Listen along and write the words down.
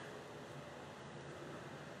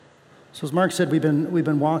So as Mark said, we've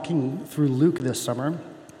been walking through Luke this summer,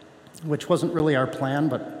 which wasn't really our plan,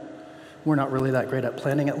 but we're not really that great at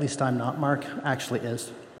planning. At least I'm not. Mark actually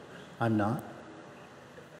is. I'm not.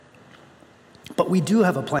 But we do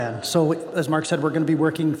have a plan. So as Mark said, we're going to be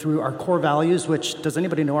working through our core values, which, does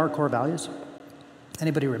anybody know our core values?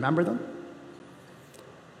 Anybody remember them?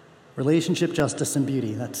 Relationship, justice, and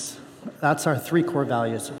beauty. That's our three core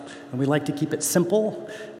values. And we like to keep it simple.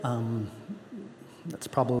 That's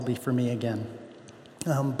probably for me again.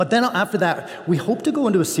 But then after that, we hope to go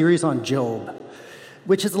into a series on Job,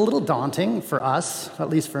 which is a little daunting for us, at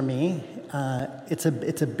least for me. It's a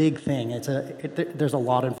big thing. There's a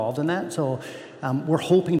lot involved in that. So we're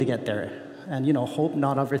hoping to get there. And hope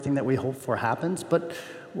not everything that we hope for happens, but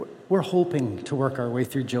we're hoping to work our way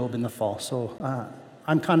through Job in the fall. So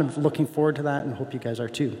I'm kind of looking forward to that and hope you guys are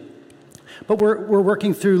too. But we're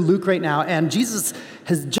working through Luke right now, and Jesus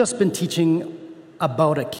has just been teaching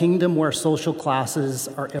about a kingdom where social classes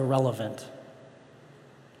are irrelevant.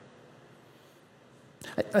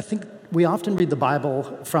 I think we often read the Bible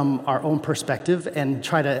from our own perspective and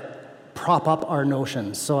try to prop up our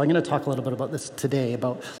notions. So I'm going to talk a little bit about this today,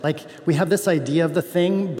 about we have this idea of the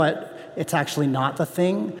thing, but it's actually not the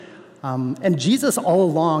thing. And Jesus all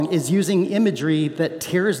along is using imagery that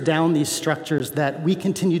tears down these structures that we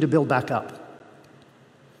continue to build back up.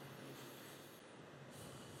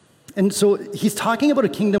 And so he's talking about a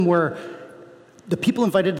kingdom where the people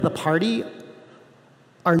invited to the party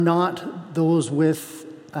are not those with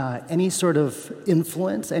any sort of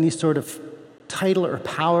influence, any sort of title or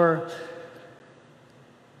power.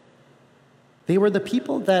 They were the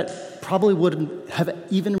people that probably wouldn't have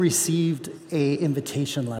even received an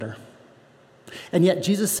invitation letter. And yet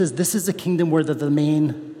Jesus says this is a kingdom where they're the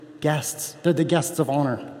main guests. They're the guests of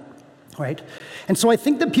honor, right? And so I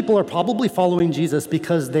think that people are probably following Jesus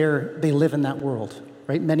because they live in that world,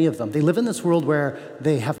 right? Many of them. They live in this world where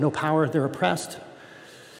they have no power, they're oppressed.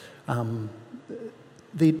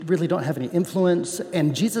 They really don't have any influence.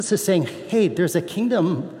 And Jesus is saying, hey, there's a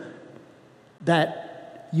kingdom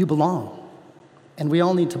that you belong. And we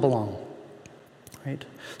all need to belong, right?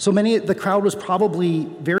 So the crowd was probably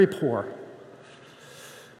very poor.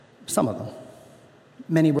 Some of them.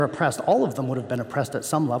 Many were oppressed. All of them would have been oppressed at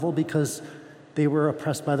some level because they were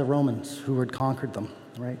oppressed by the Romans who had conquered them,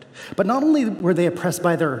 right? But not only were they oppressed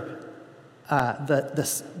by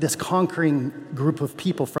this conquering group of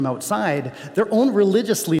people from outside, their own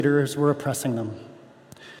religious leaders were oppressing them.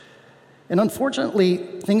 And unfortunately,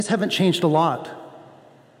 things haven't changed a lot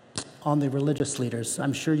on the religious leaders.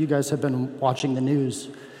 I'm sure you guys have been watching the news,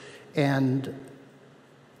 and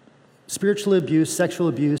spiritual abuse, sexual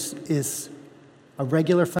abuse is a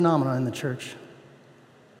regular phenomenon in the church.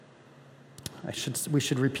 We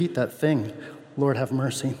should repeat that thing, Lord have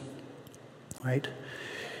mercy, right?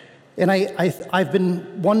 And I've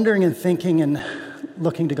been wondering and thinking and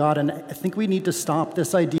looking to God, and I think we need to stop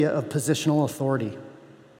this idea of positional authority.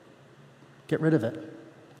 Get rid of it.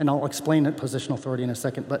 And I'll explain positional authority in a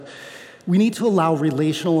second, but we need to allow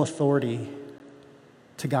relational authority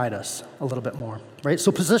to guide us a little bit more, right?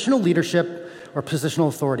 So positional leadership or positional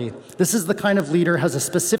authority, this is the kind of leader has a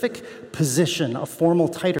specific position, a formal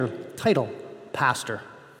title, pastor,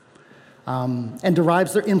 and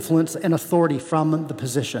derives their influence and authority from the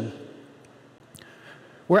position.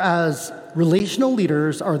 Whereas relational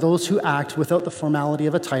leaders are those who act without the formality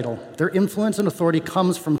of a title. Their influence and authority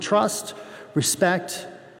comes from trust, respect,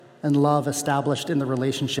 and love established in the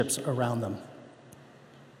relationships around them.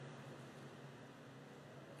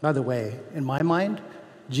 By the way, in my mind,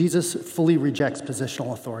 Jesus fully rejects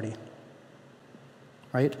positional authority,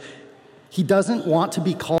 right? He doesn't want to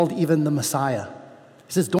be called even the Messiah.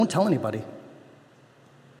 He says, don't tell anybody.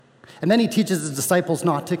 And then he teaches his disciples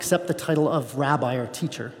not to accept the title of rabbi or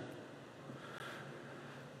teacher.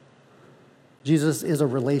 Jesus is a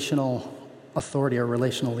relational authority or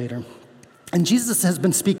relational leader. And Jesus has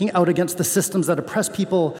been speaking out against the systems that oppress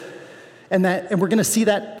people, and we're going to see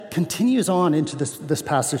that continues on into this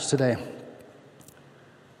passage today.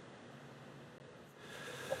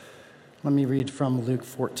 Let me read from Luke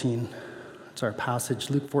 14. It's our passage,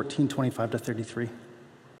 Luke 14, 25 to 33.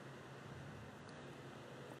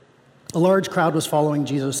 A large crowd was following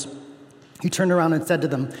Jesus. He turned around and said to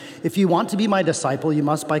them, "If you want to be my disciple, you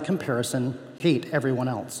must by comparison hate everyone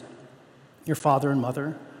else. Your father and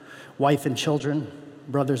mother, wife and children,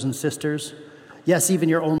 brothers and sisters, yes, even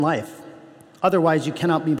your own life. Otherwise, you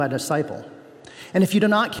cannot be my disciple. And if you do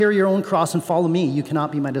not carry your own cross and follow me, you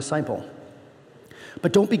cannot be my disciple.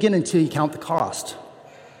 But don't begin until you count the cost.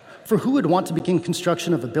 For who would want to begin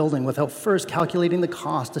construction of a building without first calculating the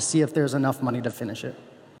cost to see if there's enough money to finish it?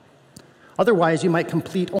 Otherwise, you might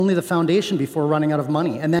complete only the foundation before running out of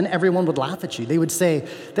money, and then everyone would laugh at you. They would say,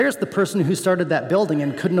 there's the person who started that building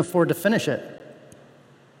and couldn't afford to finish it.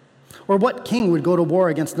 Or what king would go to war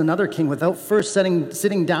against another king without first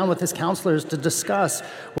sitting down with his counselors to discuss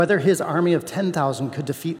whether his army of 10,000 could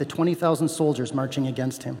defeat the 20,000 soldiers marching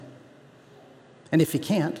against him? And if he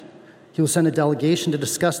can't, he will send a delegation to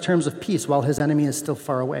discuss terms of peace while his enemy is still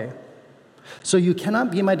far away. So you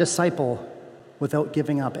cannot be my disciple without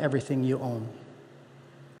giving up everything you own.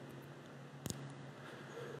 A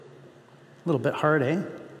little bit hard, eh?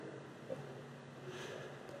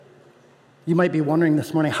 You might be wondering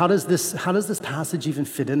this morning, how does this passage even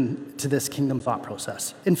fit into this kingdom thought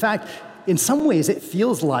process? In fact, in some ways, it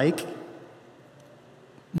feels like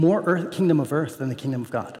more kingdom of earth than the kingdom of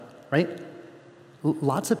God, right?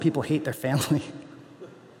 Lots of people hate their family.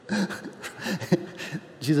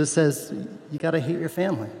 Jesus says, you got to hate your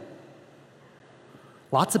family.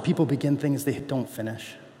 Lots of people begin things they don't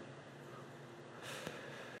finish.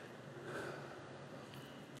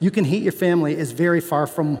 You can hate your family is very far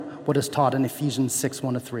from what is taught in Ephesians 6,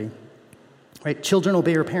 1-3. Right? Children,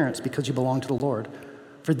 obey your parents because you belong to the Lord.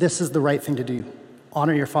 For this is the right thing to do.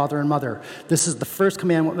 Honor your father and mother. This is the first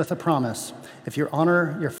commandment with a promise. If you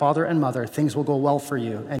honor your father and mother, things will go well for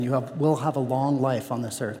you, and you will have a long life on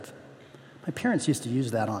this earth. My parents used to use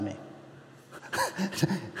that on me.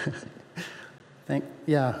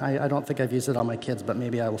 I don't think I've used it on my kids, but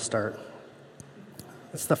maybe I will start.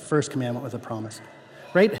 It's the first commandment with a promise.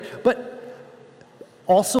 Right? But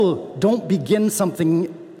also, don't begin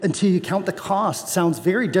something until you count the cost. Sounds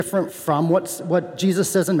very different from what Jesus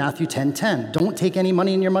says in Matthew 10:10. Don't take any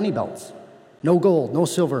money in your money belts. No gold, no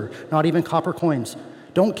silver, not even copper coins.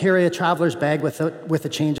 Don't carry a traveler's bag with a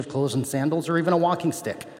change of clothes and sandals or even a walking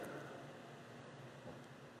stick.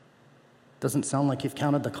 Doesn't sound like you've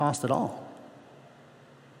counted the cost at all.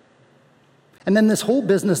 And then this whole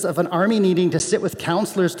business of an army needing to sit with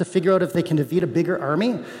counselors to figure out if they can defeat a bigger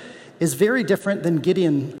army is very different than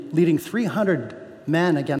Gideon leading 300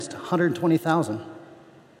 men against 120,000.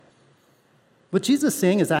 What Jesus is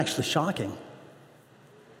saying is actually shocking.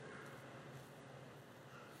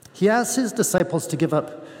 He asks his disciples to give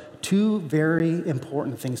up two very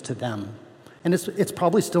important things to them. And it's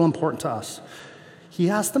probably still important to us. He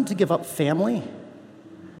asked them to give up family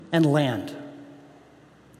and land.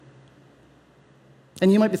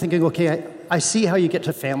 And you might be thinking, okay, I see how you get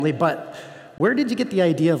to family, but where did you get the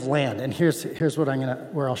idea of land? And here's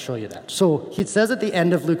where I'll show you that. So he says at the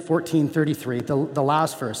end of Luke 14:33, the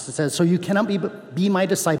last verse, it says, so you cannot be my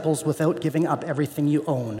disciples without giving up everything you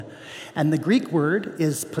own. And the Greek word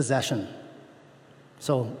is possession.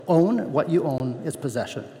 So own, what you own is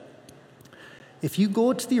possession. If you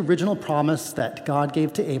go to the original promise that God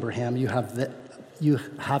gave to Abraham, you have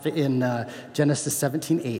it in Genesis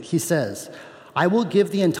 17:8. He says, I will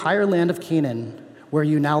give the entire land of Canaan, where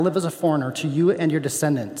you now live as a foreigner, to you and your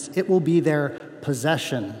descendants. It will be their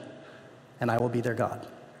possession, and I will be their God.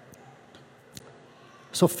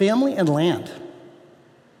 So family and land.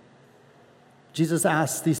 Jesus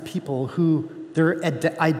asks these people who their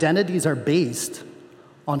identities are based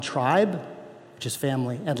on tribe, which is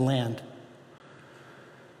family, and land.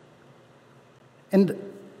 And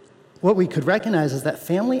what we could recognize is that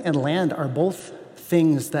family and land are both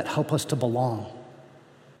things that help us to belong.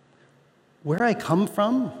 Where I come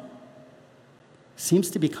from seems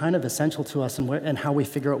to be kind of essential to us and how we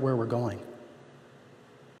figure out where we're going,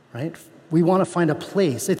 right? We want to find a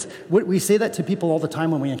place. We say that to people all the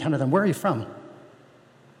time when we encounter them. Where are you from?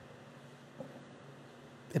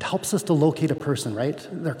 It helps us to locate a person, right?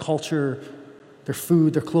 Their culture, their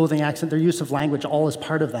food, their clothing, accent, their use of language, all is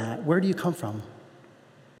part of that. Where do you come from?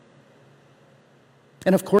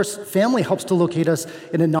 And of course, family helps to locate us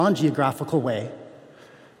in a non-geographical way,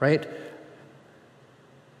 right?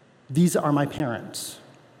 These are my parents.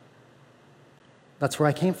 That's where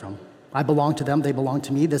I came from. I belong to them, they belong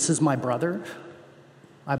to me. This is my brother.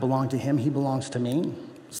 I belong to him, he belongs to me.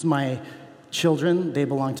 This is my children, they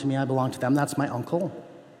belong to me, I belong to them. That's my uncle.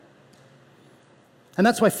 And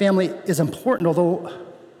that's why family is important, although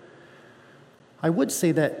I would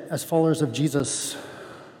say that as followers of Jesus,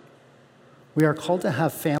 we are called to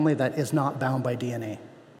have family that is not bound by DNA.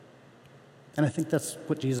 And I think that's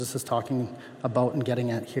what Jesus is talking about and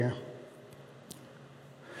getting at here.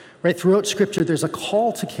 Right, throughout Scripture, there's a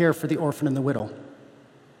call to care for the orphan and the widow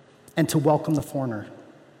and to welcome the foreigner.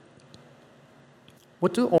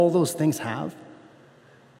 What do all those things have?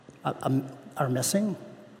 Are missing?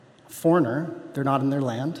 Foreigner, they're not in their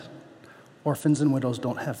land. Orphans and widows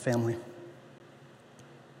don't have family.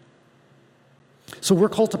 So we're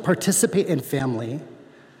called to participate in family,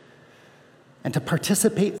 and to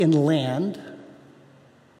participate in land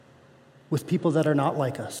with people that are not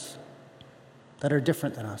like us, that are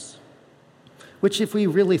different than us. Which, if we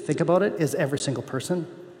really think about it, is every single person.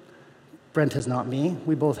 Brent is not me.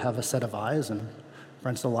 We both have a set of eyes, and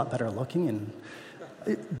Brent's a lot better looking.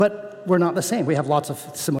 But we're not the same. We have lots of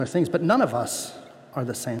similar things, but none of us are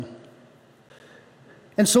the same.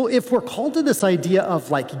 And so if we're called to this idea of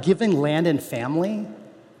like giving land and family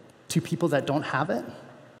to people that don't have it,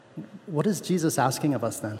 what is Jesus asking of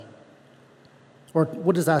us then? Or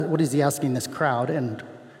what is he asking this crowd and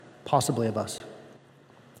possibly of us?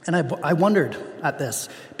 And I wondered at this,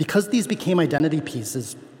 because these became identity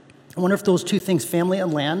pieces, I wonder if those two things, family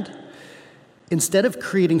and land, instead of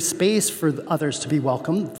creating space for others to be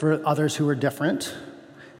welcome, for others who are different,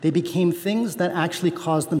 they became things that actually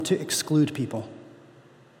caused them to exclude people.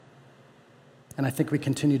 And I think we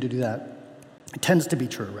continue to do that. It tends to be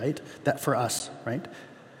true, right? That for us, right?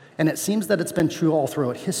 And it seems that it's been true all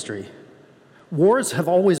throughout history. Wars have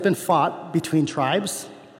always been fought between tribes,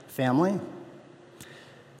 family,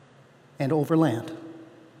 and over land.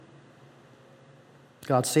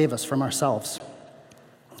 God save us from ourselves.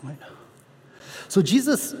 Right? So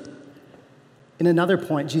Jesus, in another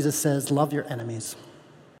point, Jesus says, love your enemies.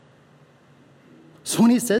 So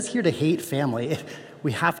when he says here to hate family,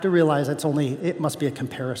 we have to realize it must be a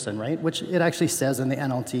comparison, right? Which it actually says in the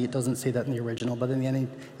NLT. It doesn't say that in the original, but in the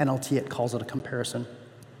NLT it calls it a comparison.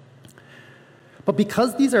 But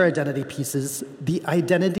because these are identity pieces, the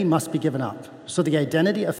identity must be given up. So the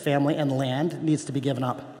identity of family and land needs to be given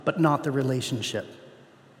up, but not the relationship.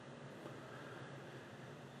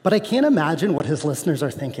 But I can't imagine what his listeners are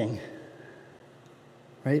thinking,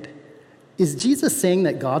 right? Is Jesus saying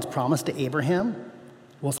that God's promise to Abraham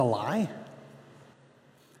was a lie?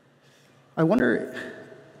 I wonder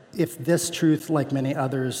if this truth, like many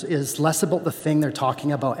others, is less about the thing they're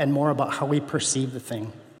talking about and more about how we perceive the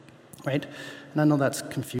thing, right? And I know that's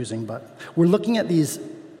confusing, but we're looking at these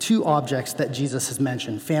two objects that Jesus has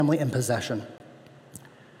mentioned, family and possession.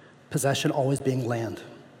 Possession always being land.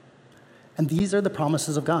 And these are the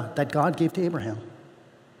promises of God that God gave to Abraham.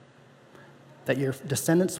 That your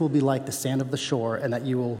descendants will be like the sand of the shore and that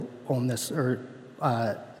you will own this or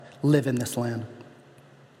live in this land.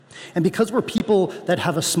 And because we're people that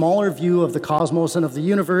have a smaller view of the cosmos and of the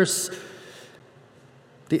universe,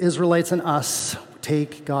 the Israelites and us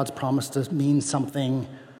take God's promise to mean something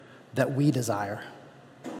that we desire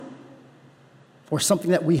or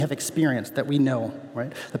something that we have experienced, that we know,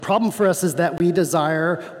 right? The problem for us is that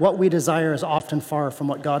what we desire is often far from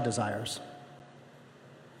what God desires.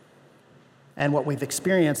 And what we've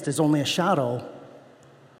experienced is only a shadow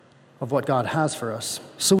of what God has for us.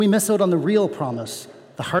 So we miss out on the real promise,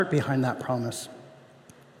 the heart behind that promise.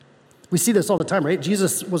 We see this all the time, right?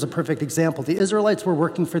 Jesus was a perfect example. The Israelites were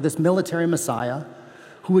working for this military Messiah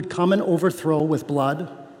who would come and overthrow with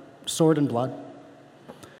blood, sword and blood.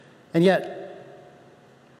 And yet,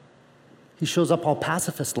 he shows up all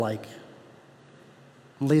pacifist-like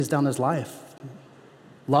and lays down his life,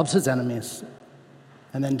 loves his enemies,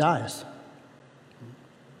 and then dies.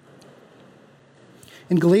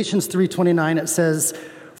 In Galatians 3:29, it says,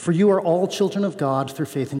 "For you are all children of God through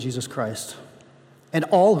faith in Jesus Christ. And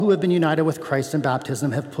all who have been united with Christ in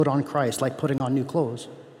baptism have put on Christ, like putting on new clothes.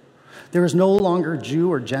 There is no longer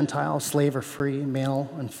Jew or Gentile, slave or free, male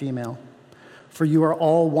and female, for you are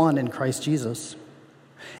all one in Christ Jesus.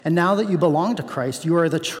 And now that you belong to Christ, you are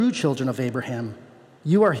the true children of Abraham.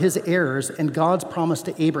 You are his heirs, and God's promise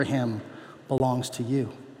to Abraham belongs to you."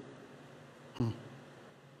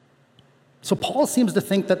 So Paul seems to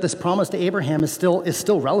think that this promise to Abraham is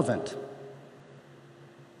still relevant.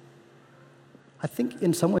 I think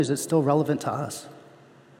in some ways it's still relevant to us.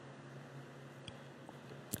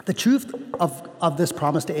 The truth of this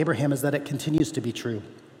promise to Abraham is that it continues to be true.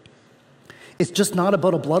 It's just not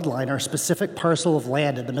about a bloodline or a specific parcel of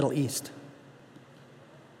land in the Middle East.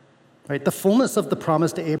 Right? The fullness of the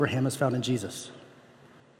promise to Abraham is found in Jesus.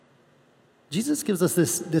 Jesus gives us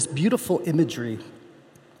this beautiful imagery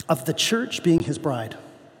of the church being his bride,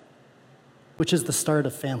 which is the start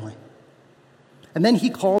of family. And then he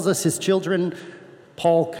calls us his children.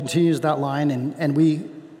 Paul continues that line, and we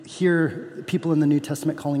hear people in the New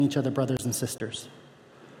Testament calling each other brothers and sisters.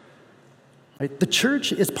 Right? The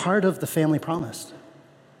church is part of the family promise.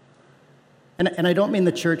 And I don't mean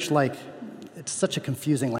the church like, it's such a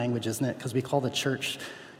confusing language, isn't it? Because we call the church,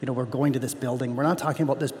 we're going to this building. We're not talking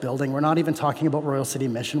about this building. We're not even talking about Royal City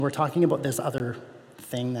Mission. We're talking about this other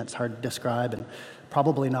thing that's hard to describe, and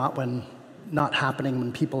probably not happening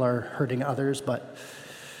when people are hurting others, but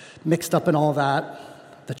mixed up in all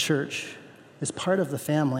that, the church is part of the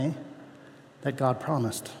family that God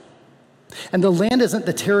promised. And the land isn't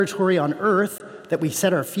the territory on earth that we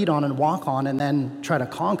set our feet on and walk on and then try to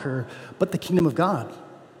conquer, but the kingdom of God.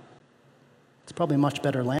 It's probably much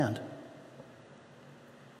better land.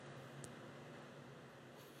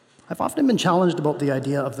 I've often been challenged about the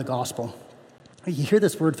idea of the gospel. You hear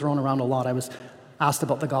this word thrown around a lot. I was asked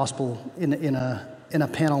about the gospel in a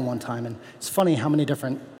panel one time, and it's funny how many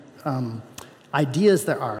different ideas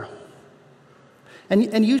there are.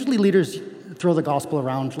 And usually leaders throw the gospel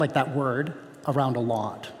around, like that word, around a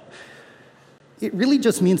lot. It really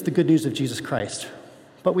just means the good news of Jesus Christ.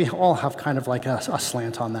 But we all have kind of like a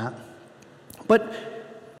slant on that. But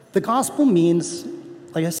the gospel means,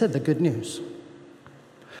 like I said, the good news.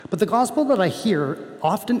 But the gospel that I hear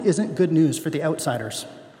often isn't good news for the outsiders.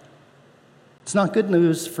 It's not good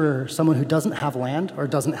news for someone who doesn't have land or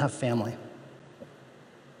doesn't have family.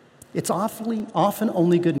 It's often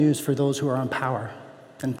only good news for those who are in power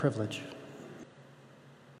and privilege.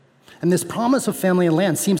 And this promise of family and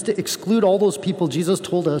land seems to exclude all those people Jesus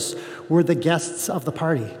told us were the guests of the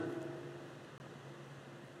party.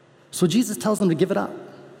 So Jesus tells them to give it up.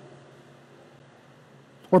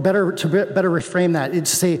 Or better reframe that,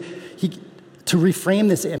 it's to say, to reframe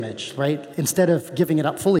this image, right? Instead of giving it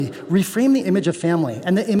up fully, reframe the image of family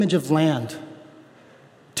and the image of land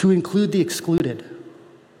to include the excluded,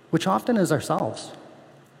 which often is ourselves.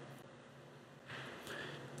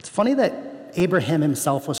 It's funny that Abraham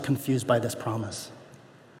himself was confused by this promise.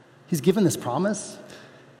 He's given this promise.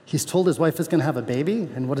 He's told his wife is going to have a baby,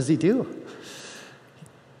 and what does he do? He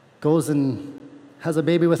goes and has a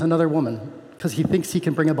baby with another woman because he thinks he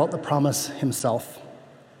can bring about the promise himself.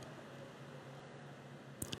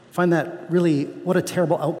 I find that really, what a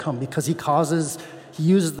terrible outcome, because he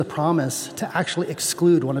uses the promise to actually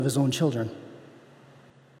exclude one of his own children.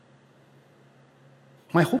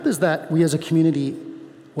 My hope is that we as a community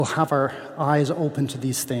will have our eyes open to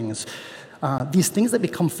these things that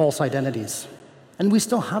become false identities. And we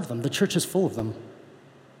still have them. The church is full of them.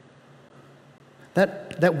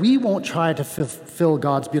 That we won't try to fulfill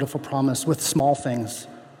God's beautiful promise with small things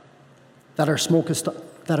that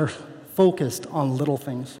are focused on little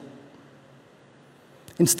things.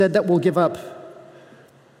 Instead, that we'll give up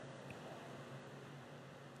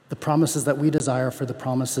the promises that we desire for the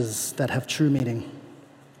promises that have true meaning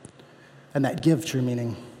and that give true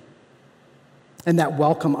meaning and that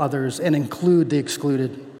welcome others and include the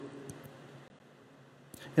excluded.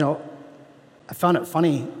 You know, I found it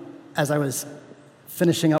funny as I was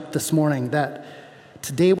finishing up this morning that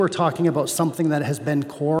today we're talking about something that has been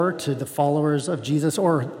core to the followers of Jesus,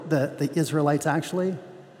 or the Israelites actually,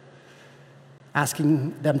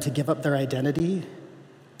 asking them to give up their identity,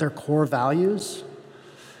 their core values.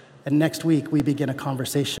 And next week we begin a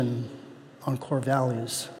conversation on core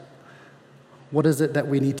values. What is it that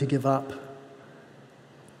we need to give up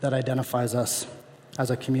that identifies us as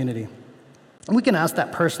a community? And we can ask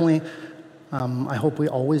that personally. I hope we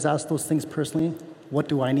always ask those things personally. What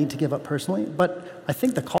do I need to give up personally? But I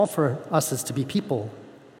think the call for us is to be people,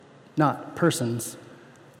 not persons,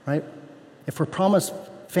 right? If we're promised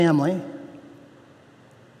family,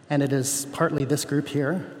 and it is partly this group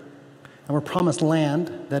here, and we're promised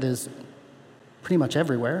land that is pretty much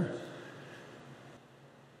everywhere,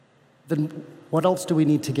 then what else do we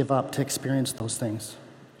need to give up to experience those things?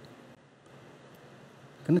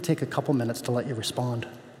 I'm going to take a couple minutes to let you respond.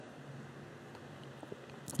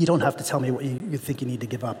 You don't have to tell me what you think you need to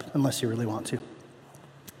give up unless you really want to.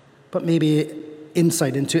 But maybe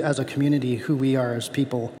insight into, as a community, who we are as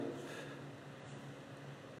people.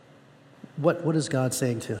 What is God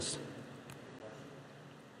saying to us?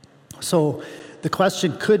 So the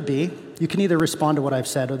question could be, you can either respond to what I've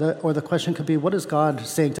said, or the question could be, what is God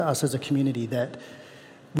saying to us as a community that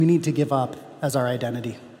we need to give up as our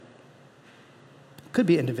identity? It could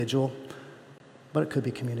be individual, but it could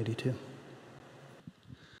be community too.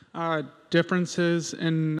 Differences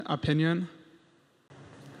in opinion.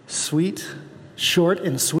 Sweet, short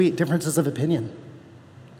and sweet differences of opinion.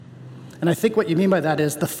 And I think what you mean by that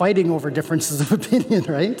is the fighting over differences of opinion,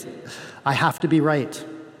 right? I have to be right.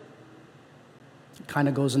 It kind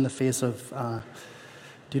of goes in the face of,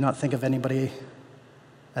 do not think of anybody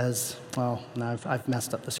as, well, no, I've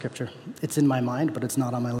messed up the scripture. It's in my mind, but it's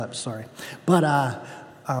not on my lips, sorry. But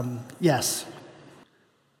yes.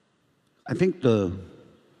 I think the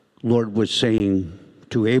Lord was saying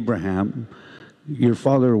to Abraham, your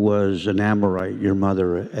father was an Amorite, your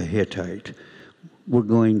mother a Hittite. We're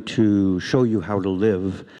going to show you how to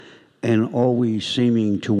live, and always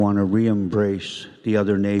seeming to want to re-embrace the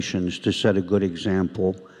other nations to set a good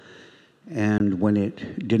example. And when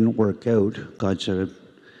it didn't work out, God said,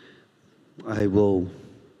 I will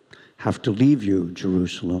have to leave you,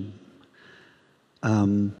 Jerusalem.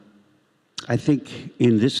 I think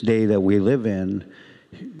in this day that we live in,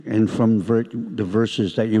 and from the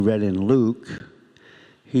verses that you read in Luke,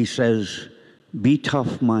 he says, be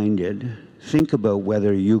tough-minded. Think about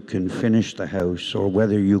whether you can finish the house or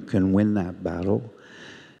whether you can win that battle,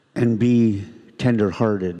 and be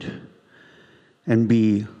tender-hearted and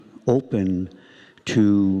be open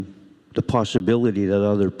to the possibility that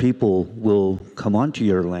other people will come onto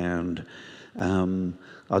your land.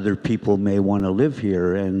 Other people may want to live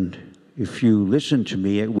here, and if you listen to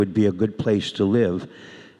me, it would be a good place to live.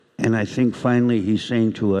 And I think finally he's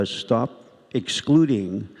saying to us, stop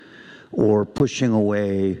excluding or pushing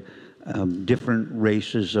away different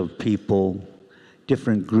races of people,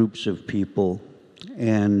 different groups of people,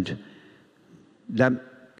 and that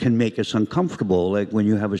can make us uncomfortable. Like when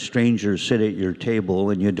you have a stranger sit at your table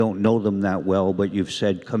and you don't know them that well, but you've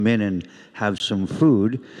said, come in and have some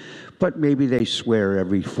food, but maybe they swear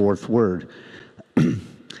every fourth word.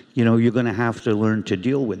 You know, you're going to have to learn to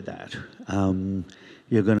deal with that.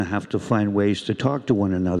 You're going to have to find ways to talk to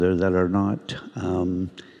one another that are not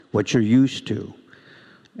what you're used to.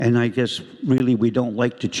 And I guess really we don't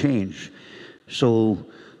like to change. So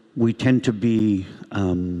we tend to be,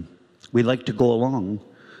 we like to go along,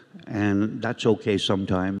 and that's okay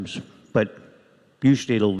sometimes, but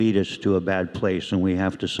usually it'll lead us to a bad place, and we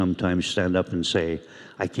have to sometimes stand up and say,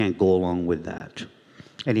 I can't go along with that.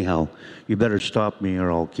 Anyhow, you better stop me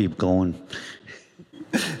or I'll keep going.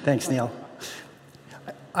 Thanks, Neil.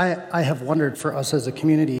 I have wondered for us as a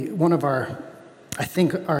community, one of our, I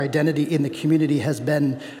think our identity in the community has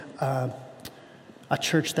been a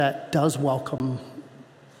church that does welcome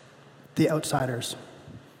the outsiders.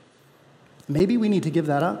 Maybe we need to give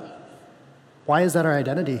that up. Why is that our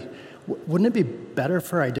identity? Wouldn't it be better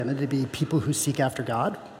for our identity to be people who seek after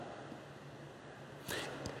God?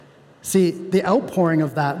 See, the outpouring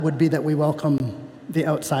of that would be that we welcome the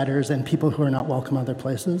outsiders and people who are not welcome other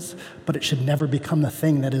places, but it should never become the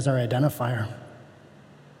thing that is our identifier.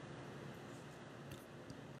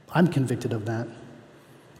 I'm convicted of that.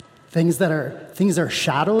 Things are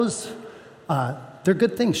shadows, they're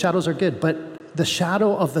good things. Shadows are good, but the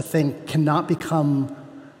shadow of the thing cannot become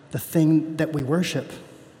the thing that we worship.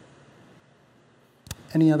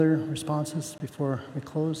 Any other responses before we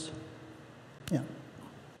close? Yeah.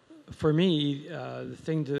 For me, the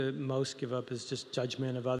thing to most give up is just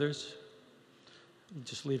judgment of others,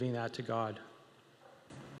 just leaving that to God.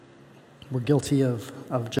 We're guilty of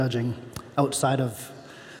judging outside of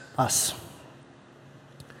us.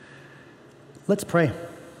 Let's pray.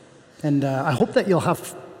 And I hope that you'll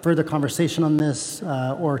have further conversation on this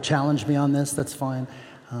or challenge me on this. That's fine.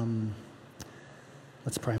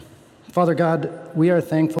 Let's pray. Father God, we are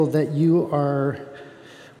thankful that you are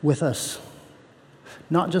with us,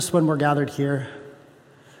 not just when we're gathered here,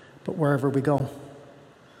 but wherever we go.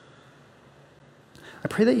 I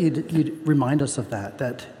pray that you'd remind us of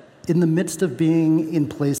that in the midst of being in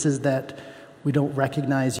places that we don't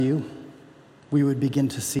recognize you, we would begin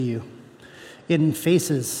to see you. In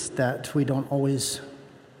faces that we don't always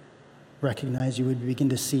recognize you, would begin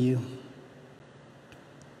to see you.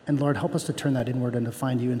 And Lord, help us to turn that inward and to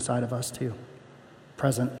find you inside of us too,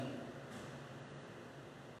 present.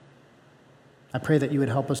 I pray that you would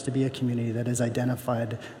help us to be a community that is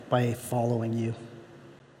identified by following you.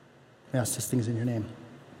 We ask these things in your name.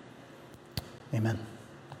 Amen.